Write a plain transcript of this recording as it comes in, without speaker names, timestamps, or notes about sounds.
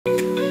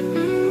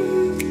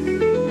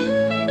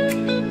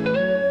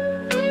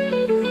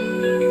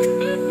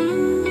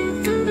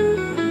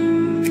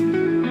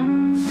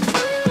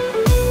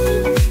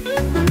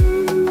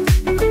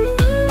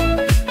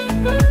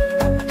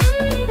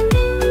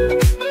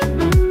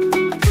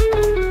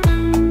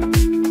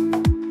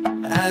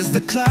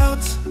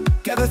clouds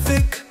gather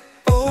thick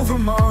over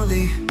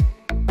Marley.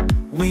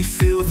 We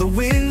feel the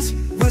winds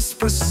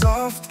whisper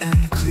soft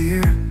and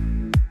clear.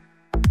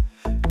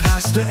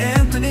 Pastor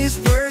Anthony's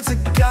words a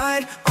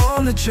guide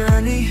on the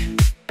journey.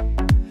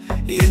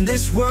 In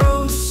this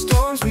world's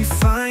storms we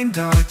find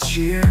our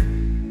cheer.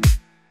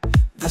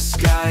 The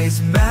sky's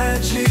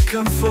magic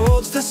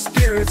unfolds, the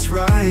spirits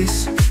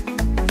rise.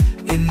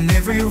 In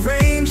every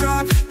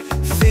raindrop,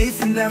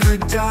 faith never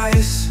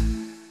dies.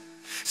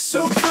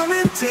 So come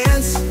and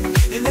dance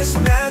in this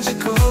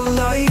magical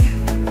light,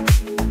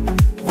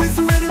 with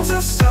rhythms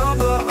of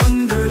samba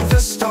under the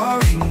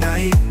starry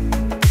night.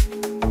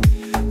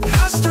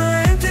 Pastor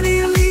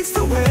Anthony leads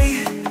the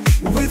way,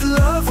 with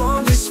love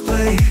on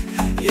display.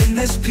 In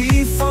this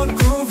P-Funk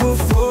groove will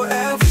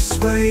forever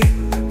sway.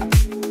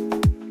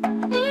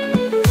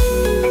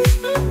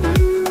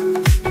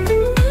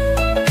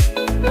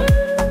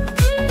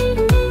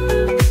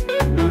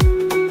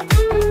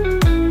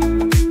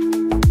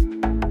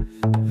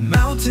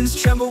 Mountains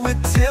tremble with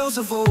tales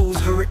of old.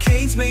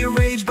 Hurricanes may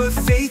rage, but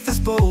faith is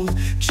bold.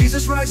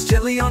 Jesus rides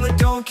gently on a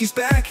donkey's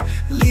back,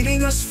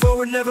 leading us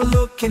forward, never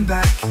looking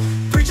back.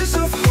 Bridges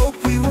of hope,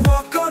 we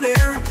walk on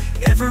air.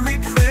 Every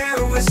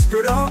prayer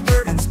whispered, all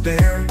burdens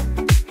bear.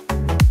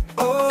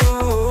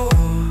 Oh,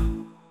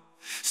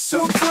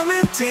 so come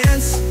and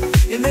dance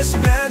in this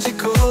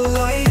magical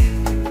light,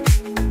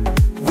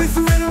 with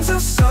rhythms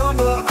of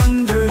samba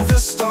under the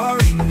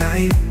starry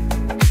night.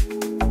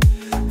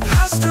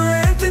 Pastor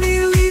Anthony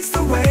leads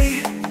the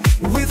way,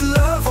 with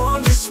love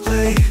on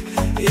display.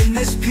 In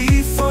this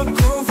P-Funk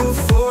groove will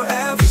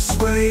forever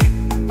sway.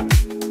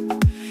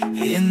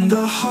 In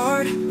the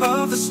heart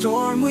of the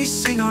storm we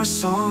sing our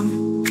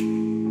song.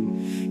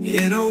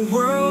 In a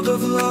world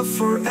of love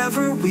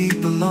forever we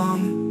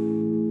belong.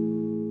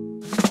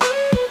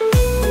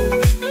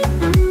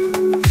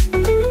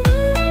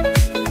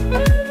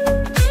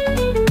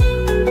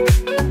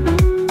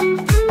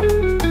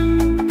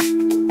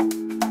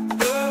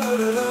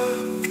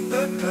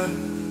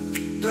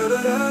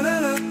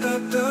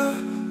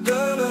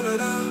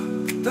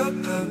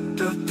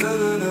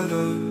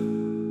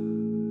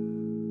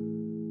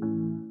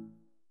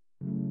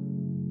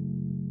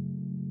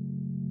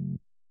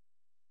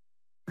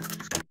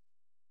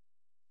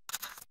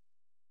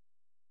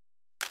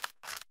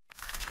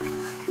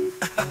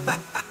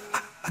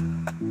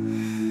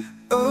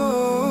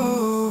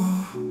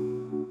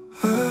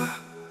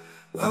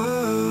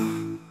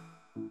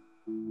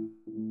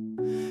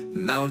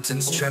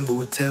 Mountains tremble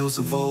with tales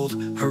of old.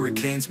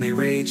 Hurricanes may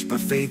rage, but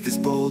faith is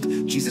bold.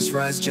 Jesus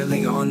rides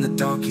gently on the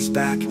donkey's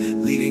back,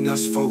 leading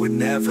us forward,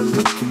 never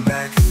looking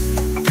back.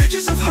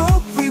 Bridges of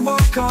hope, we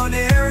walk on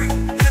air.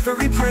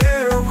 Every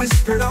prayer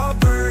whispered, all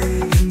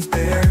burdens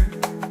bear.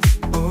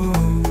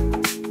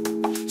 Oh,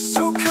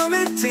 so come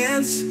and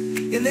dance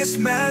in this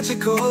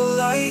magical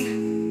light,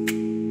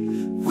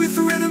 with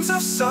rhythms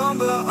of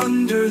samba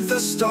under the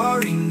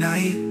starry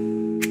night.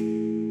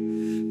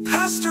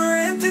 Pastor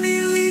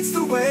Anthony leads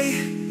the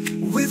way,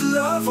 with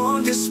love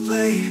on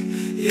display.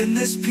 In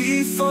this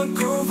P-Funk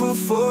groove will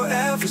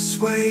forever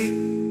sway.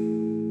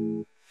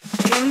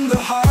 In the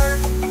heart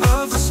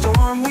of the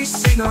storm we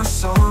sing our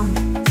song.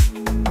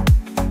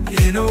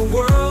 In a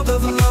world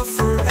of love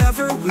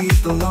forever we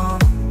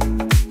belong.